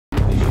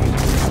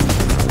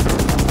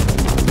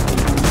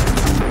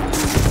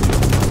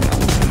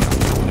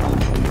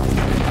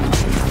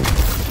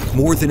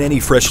More than any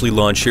freshly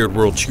launched shared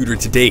world shooter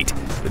to date,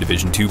 The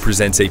Division 2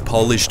 presents a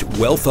polished,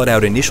 well thought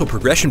out initial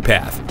progression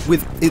path,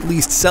 with at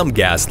least some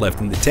gas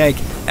left in the tank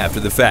after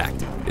the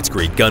fact. It's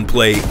great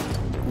gunplay,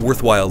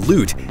 worthwhile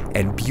loot,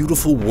 and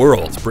beautiful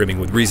world brimming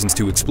with reasons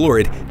to explore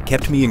it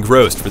kept me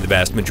engrossed for the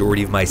vast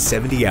majority of my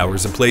 70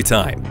 hours of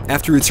playtime.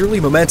 After its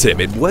early momentum,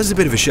 it was a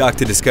bit of a shock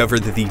to discover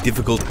that the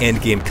difficult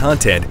endgame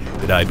content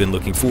that I'd been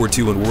looking forward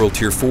to in World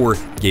Tier 4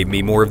 gave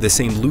me more of the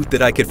same loot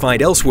that I could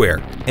find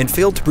elsewhere, and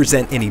failed to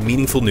present any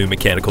meaningful new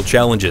mechanical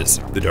challenges.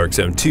 The Dark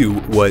Zone 2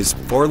 was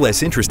far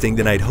less interesting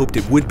than I'd hoped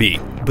it would be,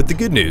 but the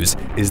good news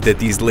is that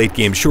these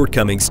late-game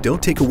shortcomings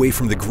don't take away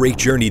from the great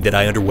journey that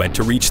I underwent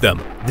to reach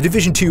them. The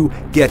Division 2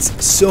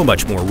 gets so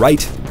much more right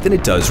than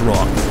it does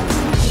wrong.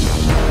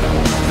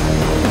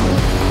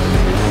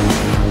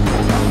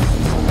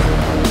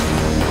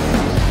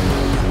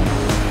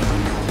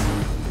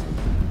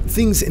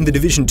 Things in The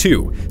Division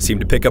 2 seem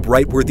to pick up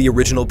right where the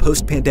original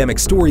post-pandemic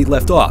story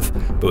left off,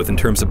 both in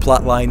terms of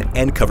plotline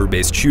and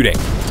cover-based shooting.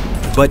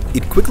 But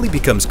it quickly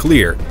becomes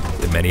clear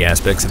that many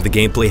aspects of the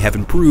gameplay have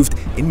improved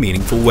in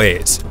meaningful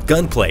ways.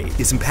 Gunplay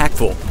is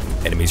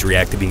impactful, enemies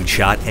react to being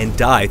shot and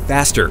die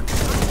faster,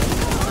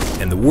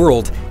 and the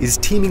world is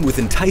teeming with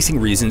enticing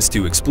reasons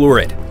to explore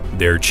it.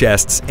 There are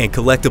chests and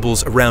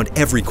collectibles around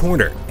every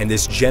corner, and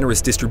this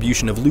generous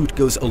distribution of loot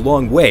goes a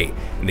long way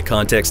in the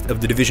context of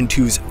The Division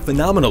 2's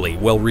phenomenally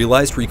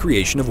well-realized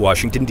recreation of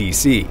Washington,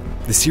 D.C.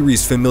 The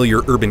series'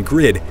 familiar urban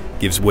grid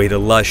gives way to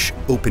lush,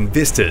 open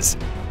vistas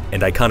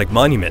and iconic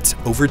monuments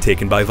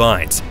overtaken by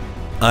vines.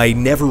 I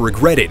never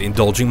regretted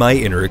indulging my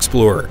inner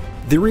explorer.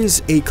 There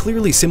is a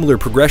clearly similar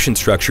progression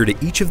structure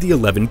to each of the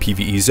 11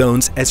 PvE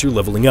zones as you're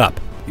leveling up.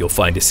 You'll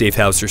find a safe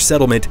house or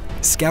settlement,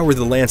 scour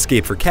the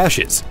landscape for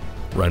caches,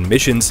 run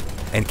missions,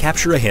 and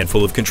capture a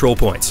handful of control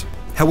points.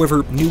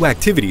 However, new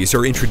activities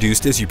are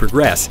introduced as you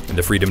progress, and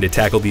the freedom to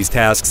tackle these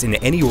tasks in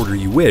any order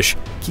you wish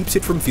keeps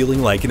it from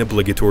feeling like an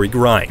obligatory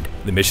grind.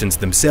 The missions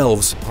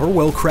themselves are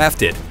well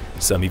crafted.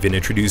 Some even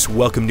introduce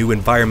welcome new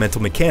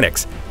environmental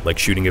mechanics, like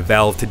shooting a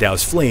valve to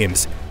douse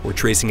flames, or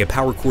tracing a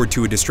power cord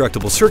to a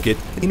destructible circuit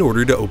in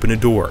order to open a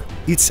door.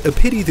 It's a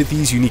pity that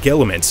these unique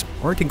elements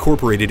aren't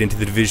incorporated into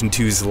The Division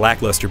 2's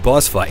lackluster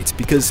boss fights,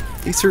 because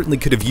they certainly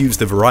could have used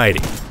the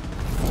variety.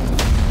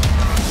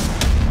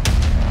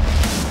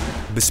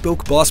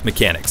 Bespoke boss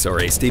mechanics are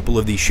a staple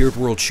of the shared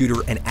world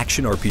shooter and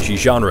action RPG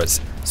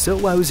genres,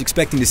 so I was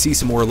expecting to see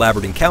some more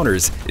elaborate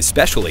encounters,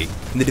 especially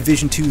in The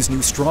Division 2's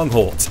new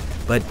strongholds,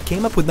 but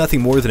came up with nothing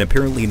more than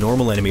apparently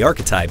normal enemy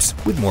archetypes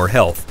with more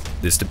health.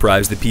 This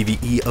deprives the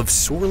PvE of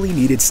sorely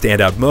needed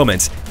standout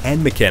moments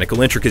and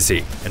mechanical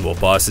intricacy, and while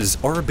bosses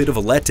are a bit of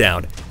a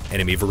letdown,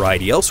 enemy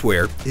variety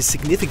elsewhere is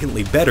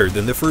significantly better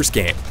than the first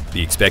game.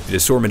 The expected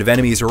assortment of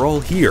enemies are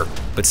all here,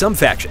 but some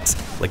factions,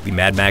 like the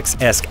Mad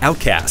Max-esque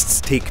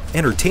outcasts, take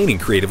entertaining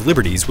creative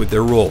liberties with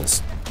their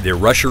roles. Their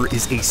rusher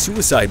is a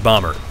suicide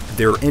bomber,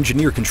 their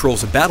engineer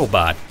controls a battle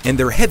bot, and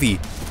their heavy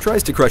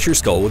tries to crush your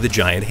skull with a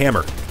giant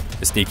hammer.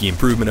 A sneaky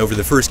improvement over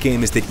the first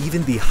game is that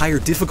even the higher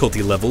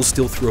difficulty levels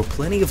still throw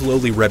plenty of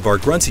lowly red bar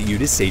grunts at you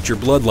to sate your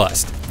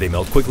bloodlust. They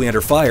melt quickly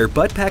under fire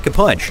but pack a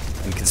punch,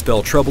 and can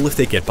spell trouble if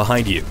they get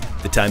behind you.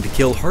 The time to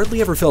kill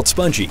hardly ever felt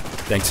spongy,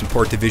 thanks in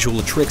part to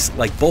visual tricks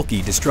like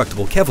bulky,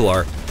 destructible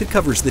Kevlar that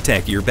covers the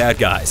tankier bad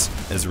guys.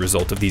 As a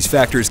result of these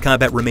factors,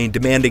 combat remained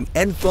demanding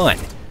and fun,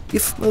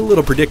 if a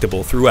little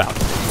predictable throughout.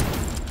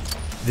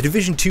 The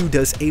Division 2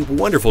 does a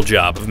wonderful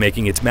job of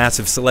making its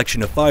massive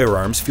selection of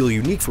firearms feel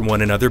unique from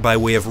one another by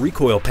way of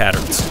recoil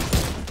patterns,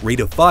 rate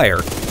of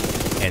fire,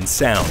 and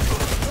sound.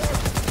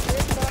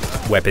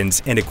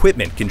 Weapons and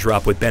equipment can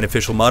drop with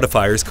beneficial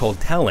modifiers called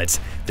talents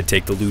that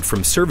take the loot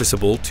from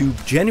serviceable to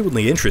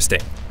genuinely interesting.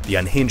 The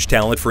Unhinged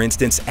talent, for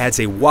instance, adds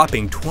a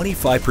whopping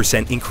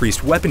 25%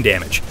 increased weapon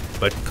damage,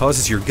 but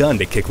causes your gun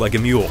to kick like a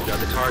mule.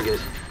 Got the target.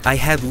 I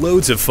had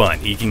loads of fun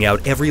eking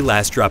out every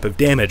last drop of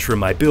damage from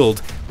my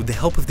build with the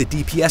help of the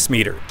DPS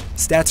meter,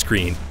 stat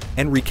screen,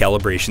 and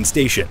recalibration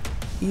station,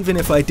 even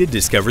if I did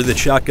discover that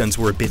shotguns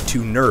were a bit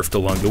too nerfed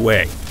along the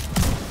way.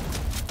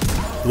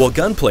 While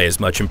gunplay is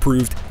much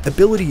improved,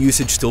 ability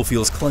usage still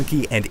feels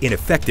clunky and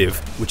ineffective,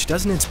 which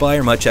doesn't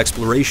inspire much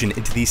exploration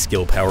into these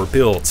skill power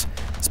builds.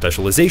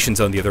 Specializations,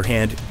 on the other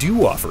hand,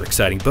 do offer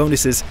exciting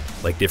bonuses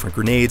like different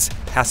grenades,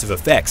 passive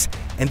effects,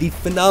 and the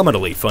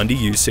phenomenally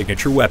fun-to-use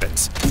signature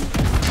weapons.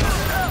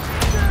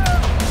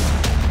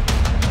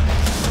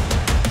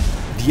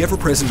 The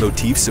ever-present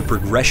motifs of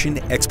progression,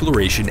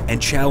 exploration,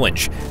 and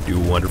challenge do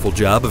a wonderful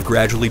job of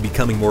gradually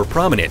becoming more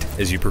prominent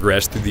as you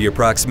progress through the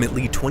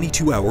approximately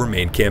 22-hour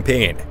main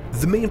campaign.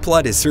 The main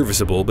plot is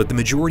serviceable, but the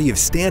majority of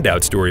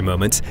standout story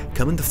moments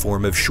come in the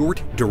form of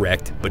short,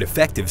 direct, but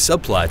effective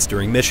subplots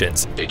during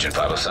missions. Agent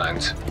vital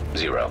signs,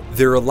 0.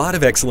 There are a lot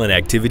of excellent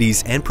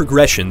activities and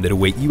progression that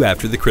await you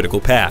after the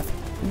critical path,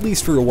 at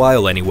least for a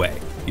while anyway.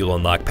 You'll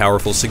unlock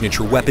powerful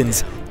signature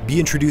weapons, be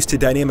introduced to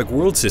dynamic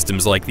world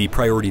systems like the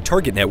Priority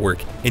Target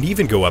Network, and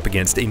even go up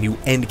against a new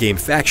endgame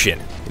faction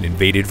and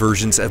invaded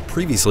versions of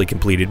previously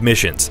completed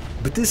missions.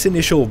 But this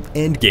initial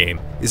endgame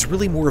is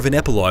really more of an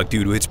epilogue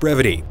due to its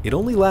brevity. It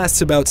only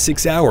lasts about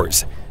 6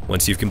 hours.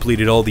 Once you've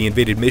completed all the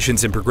invaded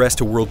missions and progressed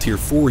to World Tier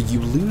 4,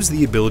 you lose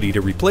the ability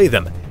to replay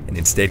them, and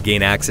instead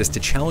gain access to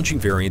challenging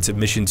variants of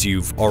missions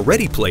you've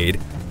already played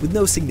with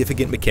no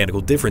significant mechanical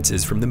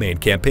differences from the main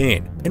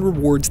campaign, and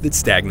rewards that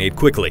stagnate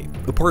quickly,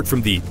 apart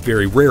from the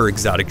very rare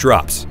exotic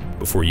drops.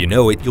 Before you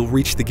know it, you'll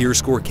reach the gear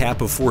score cap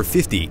of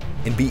 450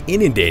 and be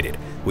inundated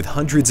with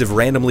hundreds of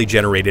randomly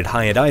generated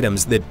high-end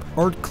items that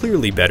aren't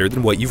clearly better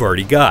than what you've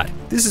already got.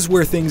 This is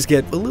where things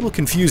get a little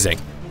confusing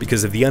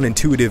because of the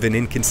unintuitive and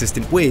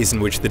inconsistent ways in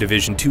which the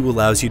Division 2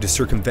 allows you to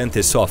circumvent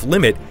this soft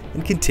limit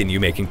and continue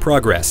making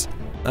progress.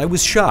 I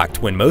was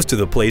shocked when most of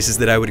the places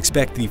that I would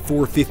expect the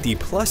 450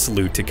 plus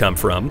loot to come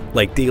from,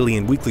 like daily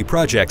and weekly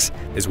projects,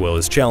 as well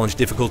as challenge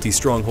difficulty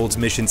strongholds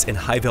missions and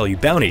high-value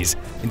bounties,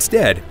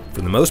 instead, for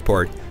the most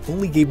part,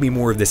 only gave me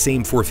more of the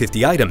same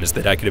 450 items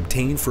that I could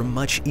obtain from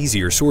much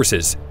easier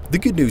sources. The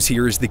good news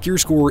here is the gear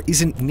score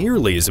isn't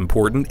nearly as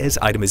important as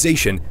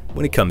itemization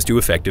when it comes to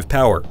effective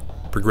power.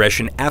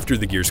 Progression after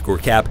the gear score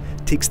cap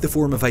takes the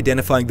form of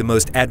identifying the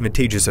most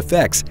advantageous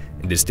effects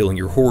and distilling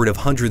your hoard of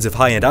hundreds of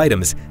high-end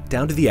items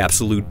down to the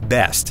absolute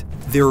best.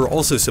 There are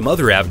also some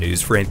other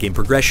avenues for endgame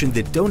progression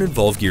that don't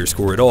involve gear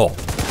score at all.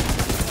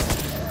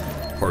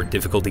 Hard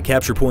difficulty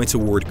capture points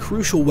award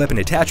crucial weapon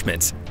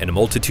attachments, and a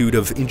multitude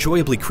of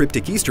enjoyably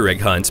cryptic Easter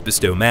egg hunts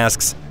bestow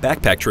masks,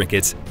 backpack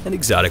trinkets, and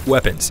exotic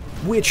weapons,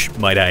 which,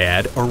 might I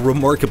add, are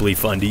remarkably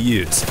fun to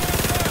use.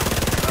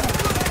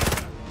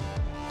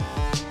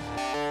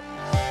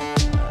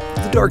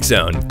 The Dark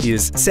Zone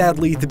is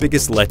sadly the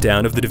biggest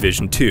letdown of the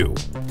Division 2.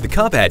 The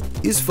combat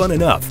is fun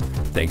enough,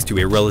 thanks to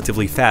a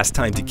relatively fast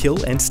time to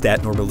kill and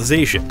stat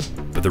normalization,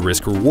 but the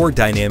risk-reward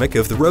dynamic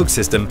of the rogue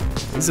system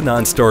is a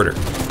non-starter.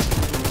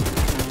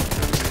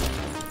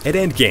 At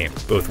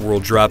endgame, both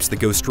world drops that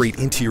go straight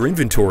into your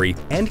inventory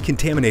and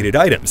contaminated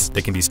items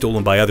that can be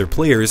stolen by other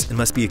players and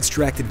must be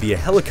extracted via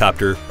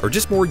helicopter are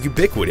just more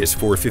ubiquitous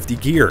 450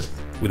 gear.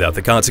 Without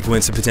the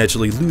consequence of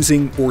potentially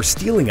losing or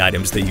stealing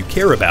items that you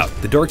care about,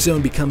 the Dark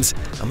Zone becomes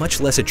a much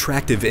less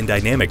attractive and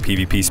dynamic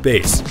PvP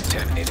space.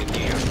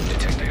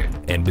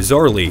 And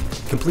bizarrely,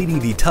 completing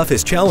the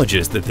toughest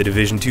challenges that the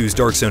Division 2's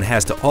Dark Zone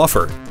has to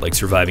offer, like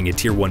surviving a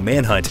Tier 1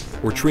 manhunt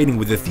or trading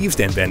with a Thieves'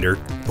 Den vendor,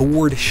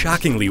 award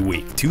shockingly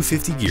weak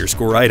 250 gear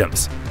score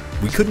items.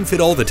 We couldn't fit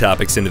all the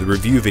topics into the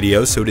review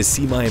video, so to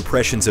see my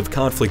impressions of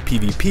Conflict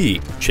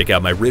PvP, check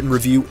out my written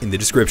review in the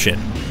description.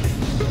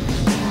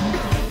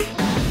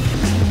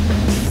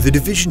 The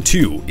Division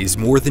 2 is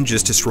more than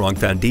just a strong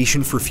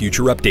foundation for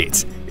future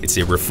updates. It's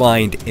a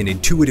refined and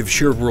intuitive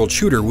shared world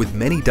shooter with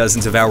many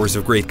dozens of hours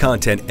of great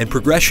content and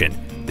progression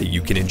that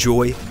you can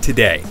enjoy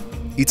today.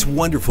 Its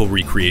wonderful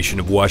recreation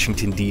of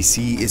Washington,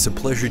 D.C. is a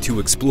pleasure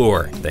to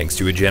explore, thanks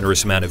to a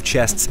generous amount of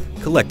chests,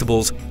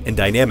 collectibles, and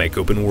dynamic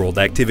open-world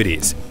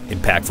activities.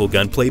 Impactful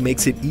gunplay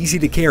makes it easy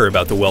to care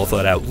about the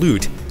well-thought-out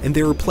loot, and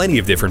there are plenty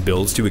of different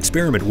builds to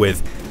experiment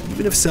with,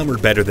 even if some are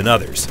better than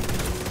others.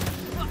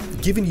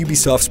 Given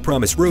Ubisoft's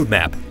promised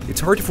roadmap,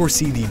 it's hard to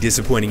foresee the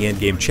disappointing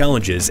endgame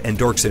challenges and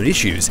Dark Zone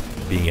issues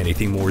being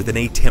anything more than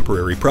a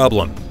temporary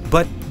problem.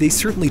 But they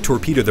certainly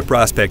torpedo the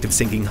prospect of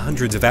sinking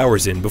hundreds of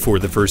hours in before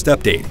the first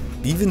update.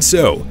 Even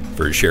so,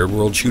 for a shared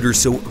world shooter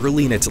so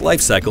early in its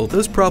life cycle,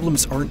 those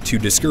problems aren't too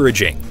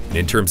discouraging. And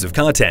in terms of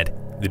content,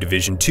 The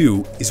Division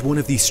 2 is one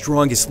of the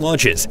strongest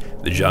launches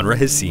the genre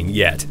has seen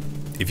yet.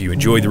 If you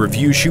enjoyed the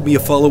review, shoot me a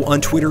follow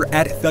on Twitter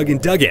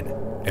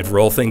 @ThugginDuggan. And for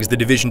all things The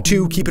Division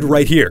 2, keep it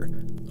right here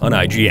on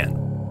IGN.